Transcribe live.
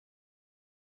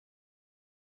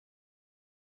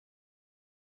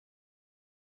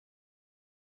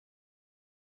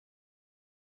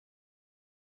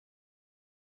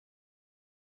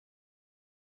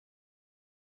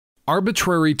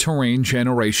Arbitrary terrain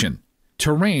generation.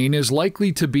 Terrain is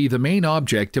likely to be the main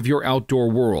object of your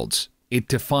outdoor worlds. It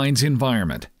defines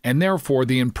environment, and therefore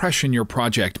the impression your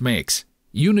project makes.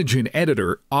 UNIGINE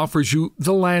Editor offers you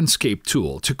the Landscape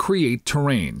tool to create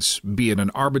terrains, be it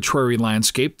an arbitrary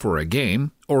landscape for a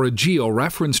game, or a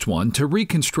geo-referenced one to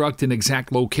reconstruct an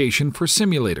exact location for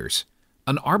simulators.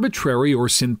 An arbitrary or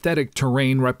synthetic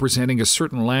terrain representing a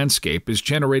certain landscape is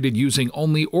generated using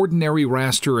only ordinary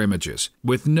raster images,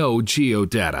 with no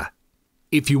geodata.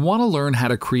 If you want to learn how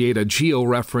to create a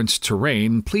geo-referenced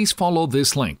terrain, please follow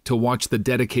this link to watch the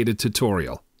dedicated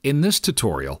tutorial. In this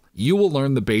tutorial, you will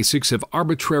learn the basics of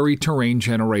arbitrary terrain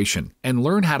generation and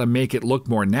learn how to make it look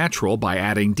more natural by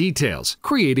adding details,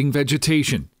 creating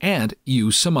vegetation, and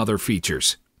use some other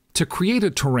features. To create a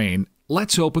terrain,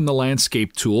 let's open the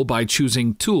Landscape tool by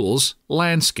choosing Tools,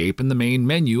 Landscape in the main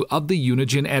menu of the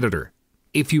UNIGINE Editor.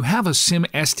 If you have a Sim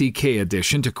SDK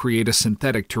edition to create a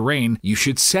synthetic terrain, you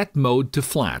should set mode to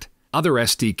flat. Other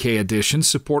SDK editions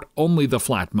support only the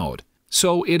flat mode,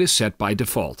 so it is set by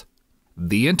default.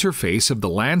 The interface of the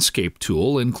Landscape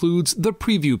tool includes the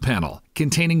Preview panel,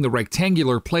 containing the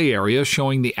rectangular play area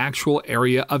showing the actual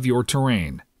area of your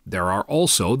terrain. There are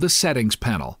also the Settings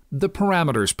panel, the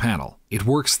Parameters panel. It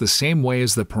works the same way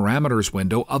as the Parameters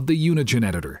window of the UNIGINE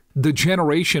Editor, the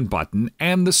Generation button,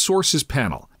 and the Sources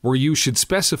panel, where you should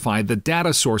specify the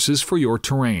data sources for your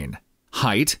terrain.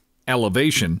 Height,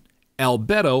 elevation,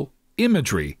 albedo,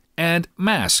 imagery, and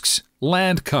masks,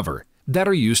 land cover, that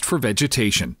are used for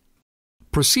vegetation.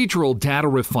 Procedural data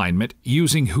refinement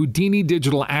using Houdini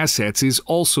digital assets is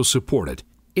also supported.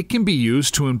 It can be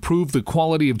used to improve the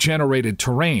quality of generated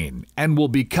terrain and will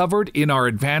be covered in our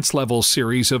advanced level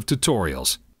series of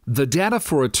tutorials. The data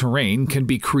for a terrain can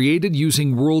be created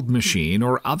using World Machine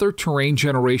or other terrain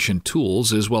generation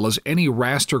tools, as well as any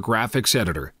raster graphics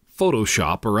editor,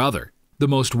 Photoshop, or other. The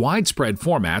most widespread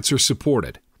formats are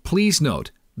supported. Please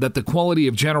note that the quality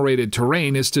of generated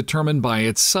terrain is determined by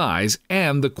its size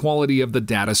and the quality of the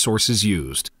data sources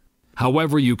used.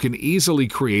 However, you can easily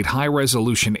create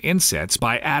high-resolution insets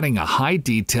by adding a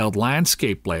high-detailed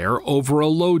landscape layer over a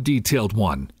low-detailed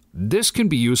one. This can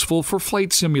be useful for flight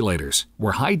simulators,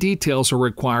 where high details are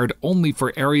required only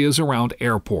for areas around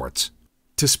airports.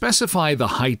 To specify the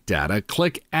height data,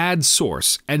 click Add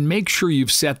Source and make sure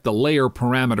you've set the layer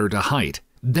parameter to height.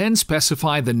 Then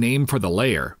specify the name for the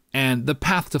layer and the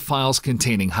path to files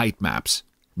containing height maps.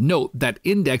 Note that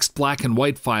indexed black and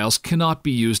white files cannot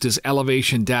be used as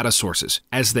elevation data sources,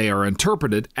 as they are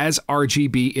interpreted as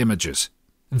RGB images.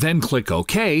 Then click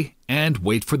OK and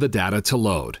wait for the data to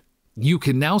load. You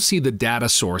can now see the data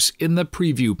source in the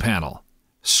Preview panel.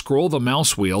 Scroll the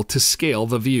mouse wheel to scale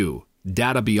the view.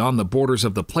 Data beyond the borders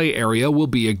of the play area will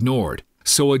be ignored,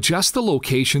 so adjust the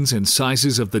locations and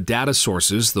sizes of the data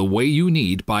sources the way you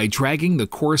need by dragging the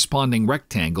corresponding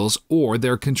rectangles or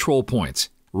their control points.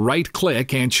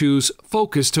 Right-click and choose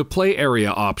Focus to Play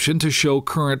Area option to show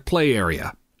current play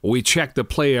area. We check the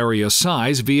play area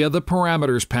size via the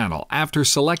Parameters panel after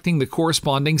selecting the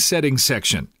corresponding settings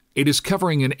section. It is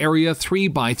covering an area 3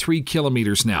 by 3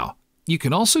 kilometers now. You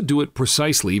can also do it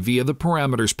precisely via the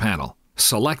Parameters panel.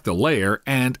 Select the layer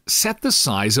and set the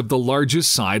size of the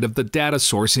largest side of the data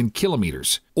source in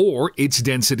kilometers, or its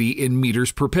density in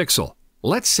meters per pixel.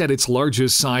 Let's set its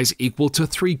largest size equal to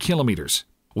 3 kilometers.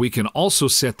 We can also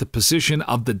set the position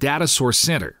of the data source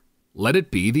center. Let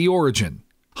it be the origin.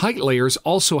 Height layers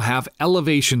also have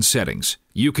elevation settings.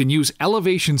 You can use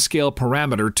elevation scale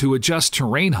parameter to adjust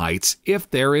terrain heights if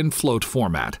they're in float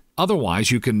format.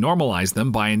 Otherwise, you can normalize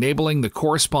them by enabling the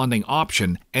corresponding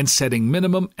option and setting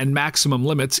minimum and maximum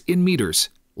limits in meters.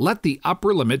 Let the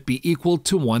upper limit be equal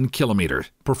to 1 kilometer.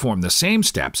 Perform the same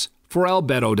steps for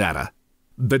albedo data.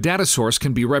 The data source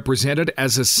can be represented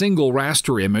as a single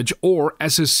raster image or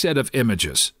as a set of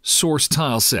images, source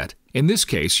tile set. In this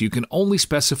case, you can only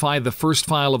specify the first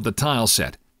file of the tile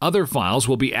set. Other files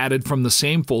will be added from the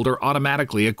same folder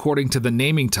automatically according to the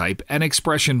naming type and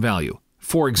expression value.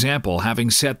 For example, having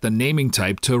set the naming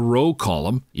type to row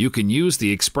column, you can use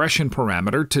the expression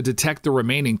parameter to detect the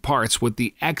remaining parts with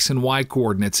the X and Y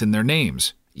coordinates in their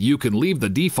names. You can leave the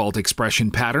default expression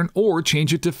pattern or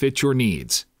change it to fit your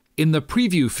needs. In the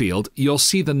Preview field, you'll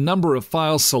see the number of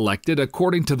files selected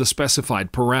according to the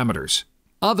specified parameters.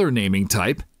 Other naming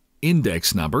type,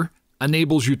 index number,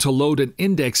 enables you to load an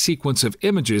index sequence of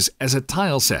images as a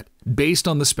tile set based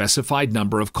on the specified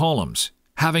number of columns.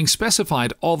 Having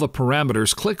specified all the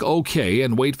parameters, click OK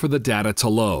and wait for the data to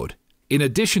load. In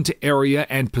addition to area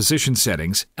and position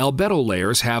settings, albedo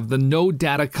layers have the No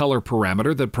Data Color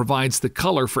parameter that provides the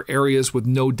color for areas with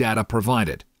no data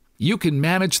provided. You can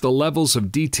manage the levels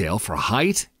of detail for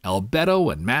height,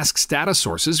 albedo, and mask data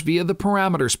sources via the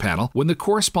Parameters panel when the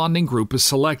corresponding group is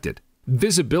selected.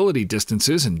 Visibility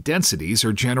distances and densities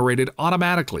are generated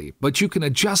automatically, but you can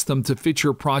adjust them to fit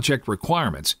your project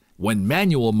requirements when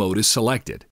manual mode is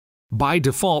selected. By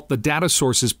default, the data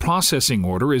source's processing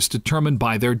order is determined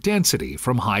by their density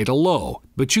from high to low,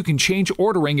 but you can change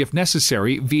ordering if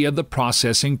necessary via the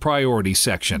Processing Priority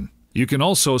section. You can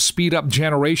also speed up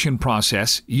generation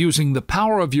process using the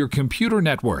power of your computer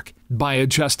network by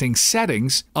adjusting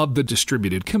settings of the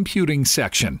Distributed Computing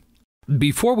section.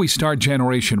 Before we start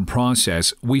generation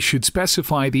process, we should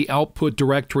specify the output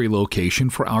directory location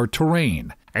for our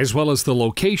terrain, as well as the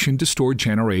location to store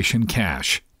generation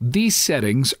cache. These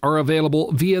settings are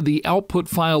available via the Output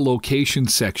File Location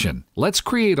section. Let's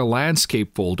create a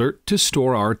landscape folder to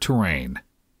store our terrain.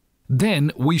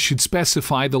 Then we should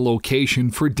specify the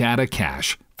location for data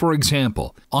cache, for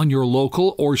example, on your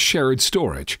local or shared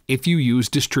storage if you use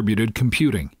distributed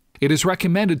computing. It is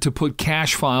recommended to put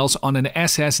cache files on an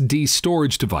SSD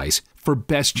storage device for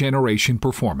best generation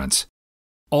performance.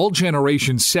 All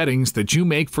generation settings that you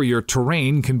make for your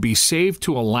terrain can be saved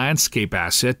to a landscape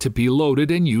asset to be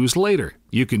loaded and used later.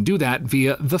 You can do that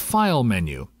via the File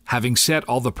menu. Having set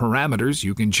all the parameters,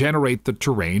 you can generate the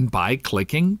terrain by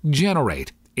clicking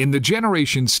Generate. In the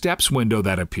Generation Steps window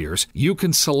that appears, you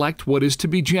can select what is to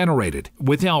be generated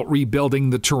without rebuilding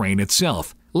the terrain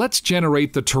itself. Let's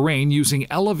generate the terrain using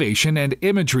elevation and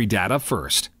imagery data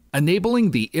first.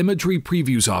 Enabling the Imagery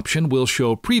Previews option will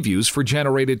show previews for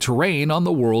generated terrain on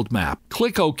the world map.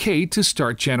 Click OK to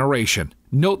start generation.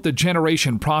 Note the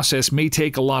generation process may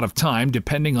take a lot of time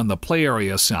depending on the play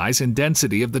area size and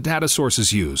density of the data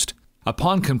sources used.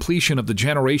 Upon completion of the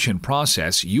generation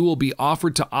process, you will be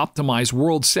offered to optimize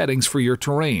world settings for your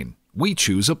terrain. We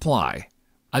choose Apply.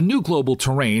 A new global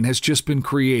terrain has just been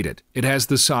created. It has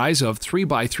the size of 3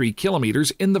 by 3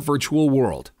 kilometers in the virtual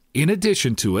world. In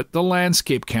addition to it, the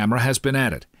landscape camera has been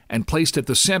added and placed at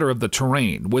the center of the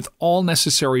terrain with all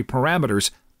necessary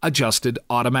parameters adjusted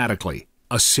automatically.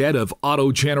 A set of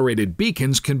auto-generated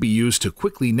beacons can be used to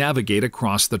quickly navigate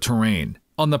across the terrain.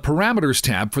 On the Parameters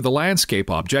tab for the landscape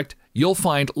object, you'll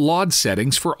find LOD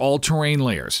settings for all terrain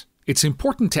layers. It's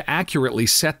important to accurately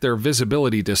set their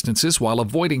visibility distances while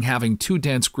avoiding having too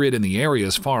dense grid in the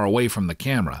areas far away from the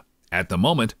camera. At the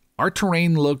moment, our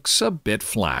terrain looks a bit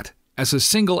flat, as a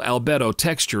single albedo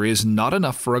texture is not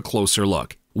enough for a closer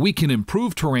look. We can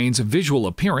improve terrain's visual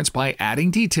appearance by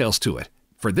adding details to it.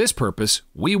 For this purpose,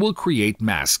 we will create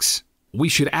masks. We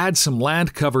should add some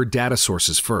land cover data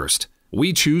sources first.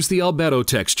 We choose the albedo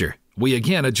texture. We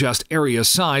again adjust area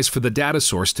size for the data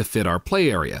source to fit our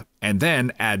play area, and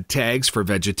then add tags for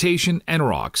vegetation and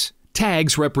rocks.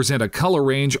 Tags represent a color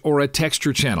range or a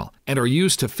texture channel and are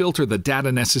used to filter the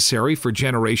data necessary for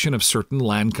generation of certain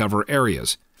land cover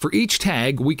areas. For each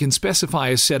tag, we can specify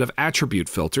a set of attribute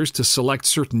filters to select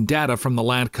certain data from the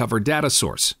land cover data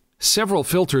source. Several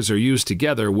filters are used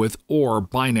together with OR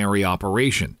binary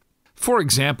operation. For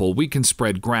example, we can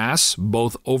spread grass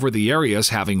both over the areas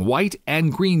having white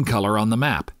and green color on the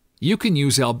map. You can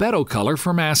use albedo color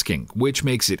for masking, which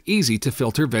makes it easy to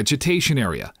filter vegetation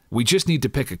area. We just need to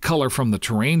pick a color from the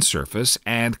terrain surface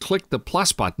and click the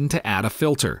plus button to add a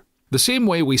filter. The same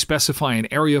way we specify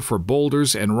an area for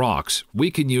boulders and rocks, we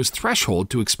can use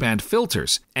threshold to expand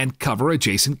filters and cover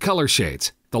adjacent color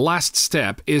shades. The last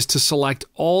step is to select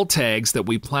all tags that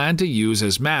we plan to use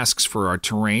as masks for our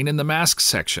terrain in the Masks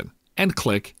section, and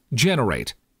click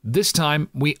Generate. This time,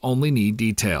 we only need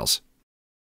details.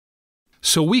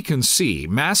 So we can see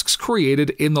masks created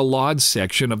in the LOD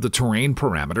section of the terrain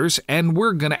parameters, and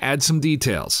we're going to add some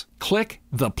details. Click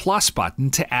the plus button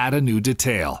to add a new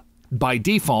detail. By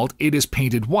default, it is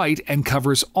painted white and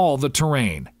covers all the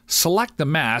terrain. Select the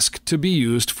mask to be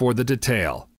used for the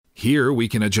detail. Here we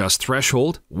can adjust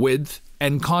threshold, width,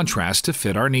 and contrast to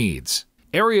fit our needs.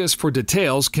 Areas for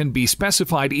details can be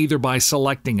specified either by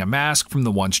selecting a mask from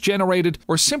the ones generated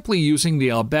or simply using the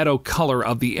albedo color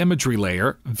of the imagery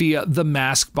layer via the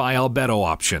Mask by Albedo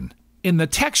option. In the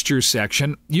Textures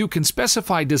section, you can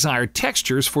specify desired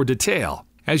textures for detail.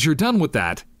 As you're done with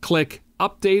that, click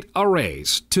Update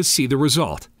Arrays to see the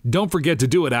result. Don't forget to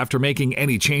do it after making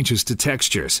any changes to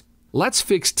textures. Let's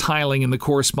fix tiling in the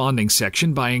corresponding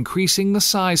section by increasing the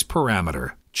size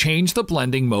parameter. Change the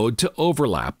blending mode to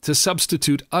overlap to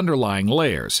substitute underlying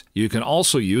layers. You can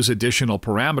also use additional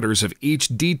parameters of each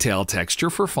detail texture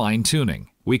for fine-tuning.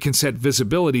 We can set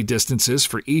visibility distances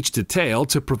for each detail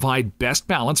to provide best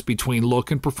balance between look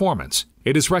and performance.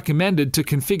 It is recommended to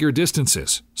configure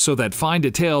distances so that fine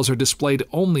details are displayed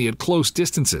only at close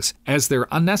distances, as they're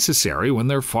unnecessary when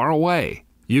they're far away.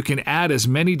 You can add as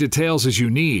many details as you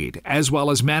need, as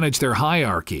well as manage their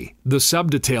hierarchy. The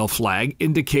subdetail flag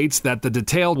indicates that the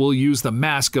detail will use the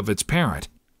mask of its parent.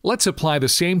 Let's apply the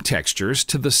same textures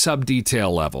to the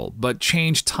subdetail level, but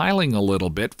change tiling a little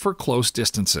bit for close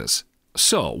distances.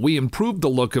 So, we improved the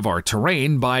look of our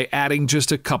terrain by adding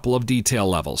just a couple of detail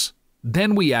levels.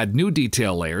 Then we add new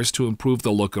detail layers to improve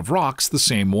the look of rocks the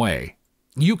same way.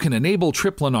 You can enable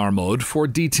triplanar mode for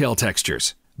detail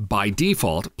textures. By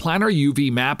default, planar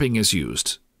UV mapping is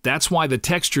used. That's why the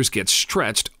textures get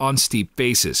stretched on steep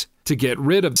faces. To get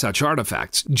rid of such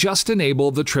artifacts, just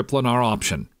enable the triplanar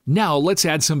option. Now let's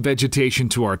add some vegetation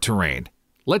to our terrain.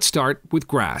 Let's start with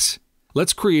grass.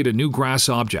 Let's create a new grass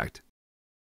object.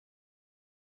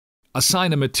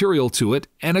 Assign a material to it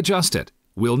and adjust it.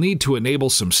 We'll need to enable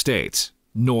some states: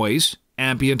 noise,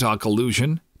 ambient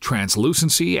occlusion,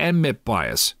 translucency, and MIP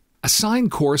bias. Assign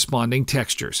corresponding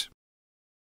textures.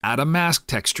 Add a mask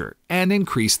texture and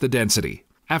increase the density.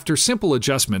 After simple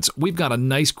adjustments, we've got a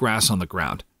nice grass on the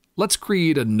ground. Let's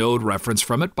create a node reference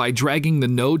from it by dragging the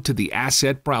node to the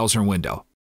Asset Browser window.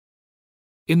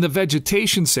 In the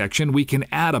Vegetation section, we can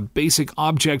add a basic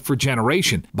object for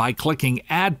generation by clicking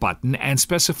Add button and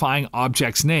specifying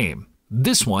object's name.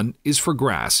 This one is for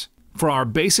grass. For our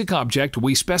basic object,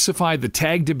 we specify the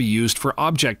tag to be used for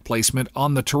object placement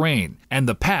on the terrain and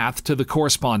the path to the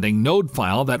corresponding node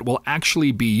file that will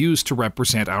actually be used to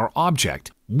represent our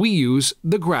object. We use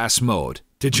the grass mode.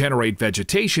 To generate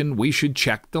vegetation, we should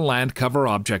check the land cover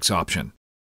objects option.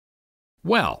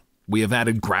 Well, we have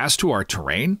added grass to our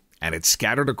terrain, and it's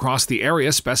scattered across the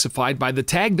area specified by the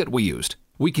tag that we used.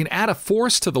 We can add a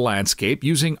forest to the landscape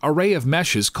using an array of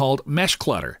meshes called mesh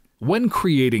clutter. When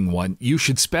creating one, you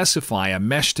should specify a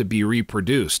mesh to be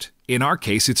reproduced. In our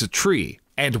case, it's a tree,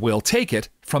 and we'll take it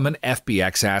from an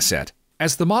FBX asset.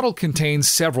 As the model contains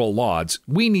several LODs,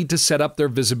 we need to set up their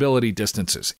visibility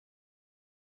distances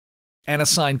and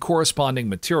assign corresponding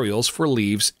materials for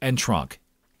leaves and trunk.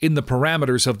 In the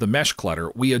parameters of the mesh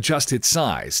clutter, we adjust its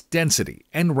size, density,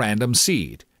 and random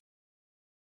seed.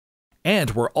 And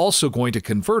we're also going to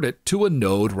convert it to a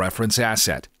node reference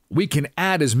asset. We can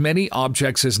add as many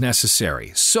objects as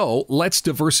necessary, so let's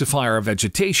diversify our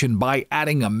vegetation by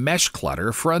adding a mesh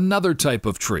clutter for another type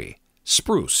of tree,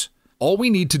 spruce. All we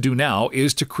need to do now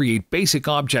is to create basic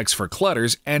objects for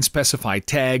clutters and specify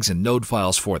tags and node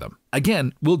files for them.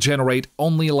 Again, we'll generate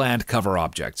only land cover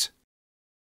objects.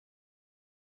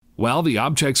 Well, the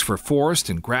objects for forest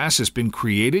and grass has been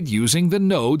created using the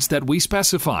nodes that we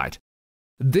specified.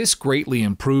 This greatly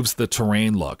improves the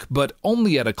terrain look, but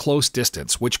only at a close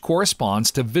distance, which corresponds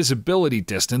to visibility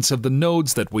distance of the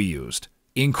nodes that we used.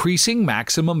 Increasing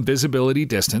maximum visibility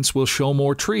distance will show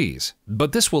more trees,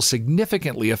 but this will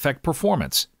significantly affect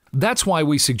performance. That's why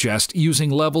we suggest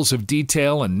using levels of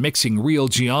detail and mixing real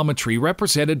geometry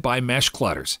represented by mesh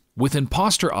clutters, with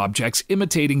imposter objects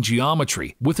imitating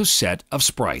geometry with a set of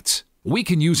sprites. We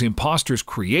can use Impostors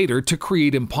Creator to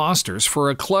create imposters for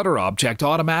a clutter object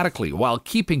automatically while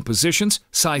keeping positions,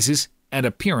 sizes, and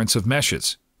appearance of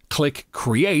meshes. Click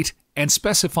Create and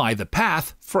specify the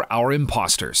path for our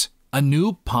imposters. A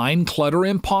new Pine Clutter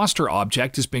Imposter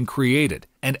object has been created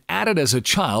and added as a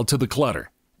child to the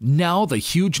clutter. Now the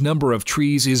huge number of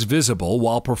trees is visible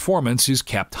while performance is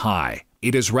kept high.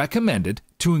 It is recommended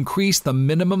to increase the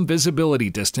minimum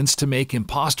visibility distance to make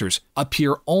imposters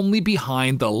appear only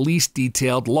behind the least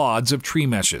detailed LODs of tree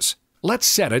meshes. Let's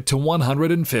set it to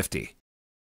 150.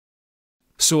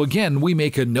 So again, we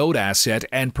make a node asset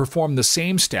and perform the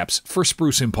same steps for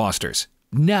spruce imposters.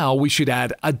 Now we should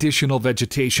add additional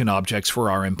vegetation objects for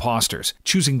our imposters,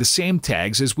 choosing the same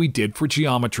tags as we did for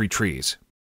geometry trees.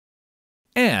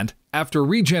 And after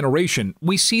regeneration,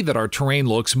 we see that our terrain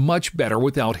looks much better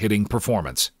without hitting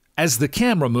performance. As the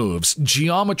camera moves,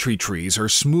 geometry trees are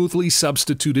smoothly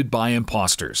substituted by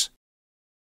imposters.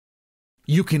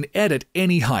 You can edit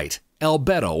any height,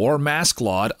 albedo, or mask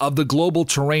LOD of the global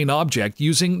terrain object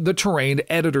using the Terrain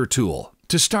Editor tool.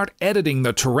 To start editing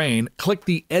the terrain, click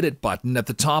the Edit button at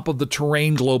the top of the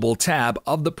Terrain Global tab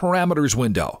of the Parameters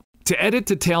window. To edit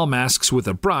detail masks with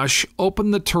a brush,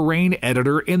 open the Terrain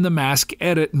Editor in the Mask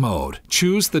Edit mode.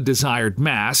 Choose the desired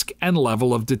mask and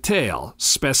level of detail,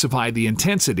 specify the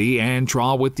intensity, and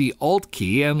draw with the Alt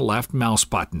key and left mouse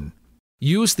button.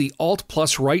 Use the Alt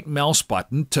plus right mouse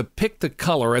button to pick the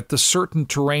color at the certain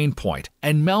terrain point,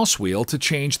 and mouse wheel to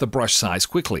change the brush size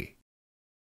quickly.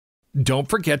 Don't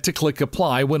forget to click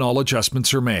Apply when all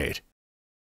adjustments are made.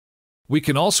 We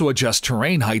can also adjust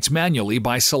terrain heights manually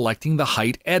by selecting the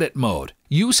Height Edit mode.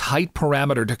 Use Height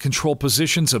parameter to control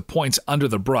positions of points under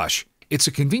the brush. It's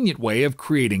a convenient way of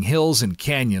creating hills and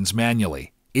canyons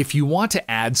manually. If you want to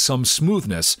add some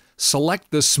smoothness, Select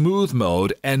the Smooth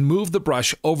mode and move the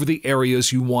brush over the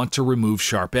areas you want to remove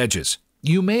sharp edges.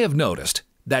 You may have noticed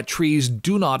that trees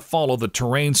do not follow the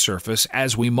terrain surface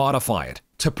as we modify it.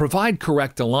 To provide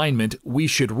correct alignment, we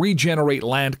should regenerate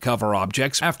land cover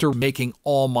objects after making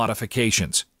all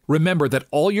modifications. Remember that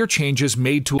all your changes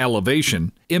made to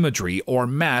elevation, imagery, or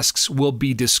masks will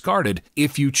be discarded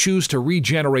if you choose to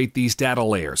regenerate these data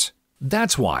layers.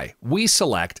 That's why we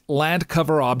select land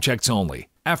cover objects only.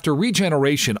 After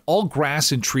regeneration, all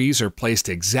grass and trees are placed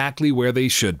exactly where they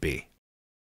should be.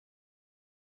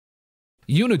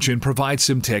 UNIGINE provides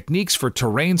some techniques for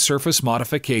terrain surface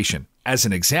modification. As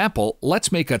an example,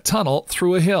 let's make a tunnel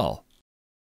through a hill.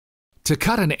 To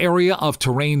cut an area of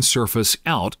terrain surface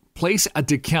out, place a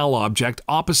decal object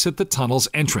opposite the tunnel's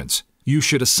entrance. You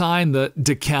should assign the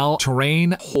decal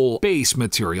terrain hole base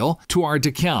material to our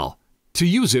decal to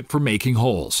use it for making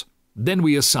holes. Then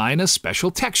we assign a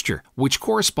special texture, which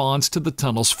corresponds to the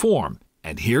tunnel's form.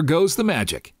 And here goes the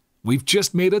magic. We've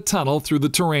just made a tunnel through the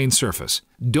terrain surface.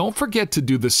 Don't forget to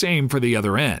do the same for the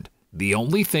other end. The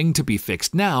only thing to be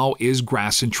fixed now is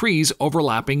grass and trees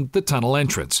overlapping the tunnel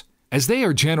entrance. As they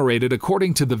are generated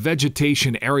according to the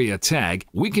vegetation area tag,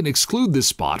 we can exclude this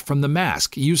spot from the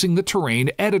mask using the Terrain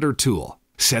Editor tool.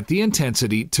 Set the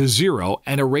intensity to 0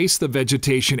 and erase the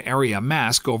vegetation area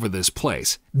mask over this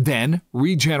place. Then,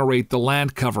 regenerate the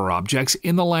land cover objects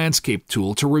in the Landscape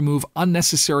tool to remove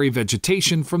unnecessary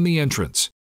vegetation from the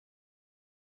entrance.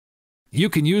 You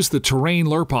can use the Terrain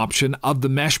Lerp option of the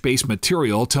mesh-based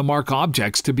material to mark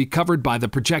objects to be covered by the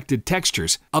projected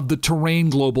textures of the terrain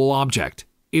global object.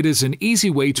 It is an easy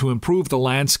way to improve the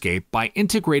landscape by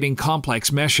integrating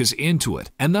complex meshes into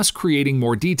it and thus creating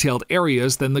more detailed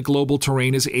areas than the global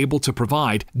terrain is able to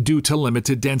provide due to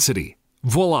limited density.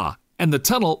 Voila! And the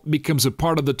tunnel becomes a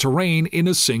part of the terrain in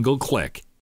a single click.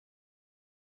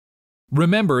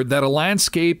 Remember that a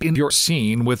landscape in your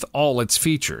scene with all its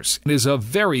features is a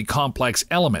very complex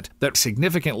element that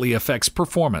significantly affects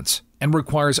performance and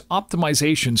requires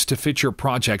optimizations to fit your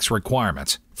project's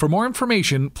requirements. For more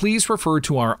information, please refer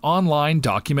to our online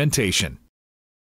documentation.